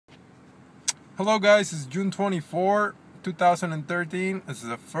Hello guys, it's June 24, 2013. This is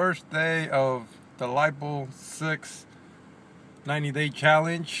the first day of the Lipo 6 90-day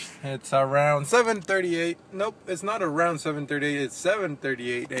challenge. It's around 7:38. Nope, it's not around 7:38. It's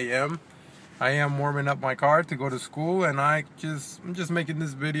 7:38 a.m. I am warming up my car to go to school, and I'm just making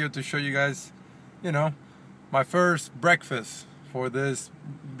this video to show you guys, my first breakfast for the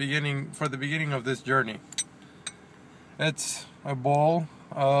beginning of this journey. It's a bowl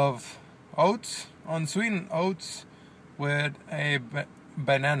of oats, unsweetened oats, with a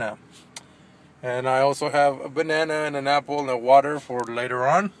banana, and I also have a banana and an apple and a water for later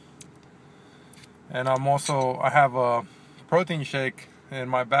on. And I have a protein shake in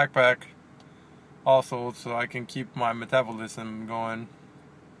my backpack also, so I can keep my metabolism going.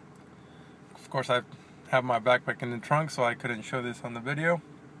 Of course, I have my backpack in the trunk, so I couldn't show this on the video,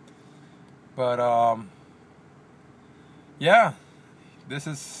 but yeah, this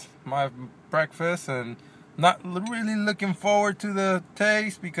is my breakfast, and not really looking forward to the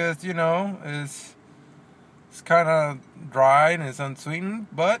taste because it's kind of dry and it's unsweetened,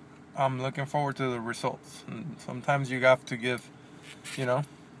 but I'm looking forward to the results. And sometimes you have to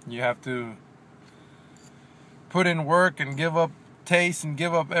you have to put in work and give up taste and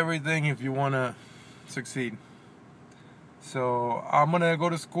give up everything if you want to succeed. So I'm gonna go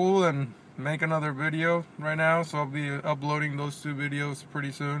to school and make another video right now, so I'll be uploading those two videos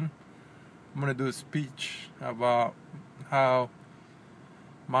pretty soon. I'm gonna do a speech about how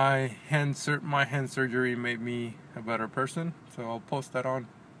my hand surgery made me a better person, so I'll post that on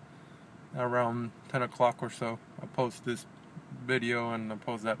around 10 o'clock or so. I'll post this video and I'll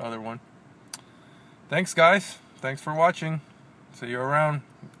post that other one. Thanks guys, thanks for watching. See you around.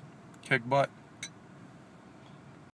 Kick butt.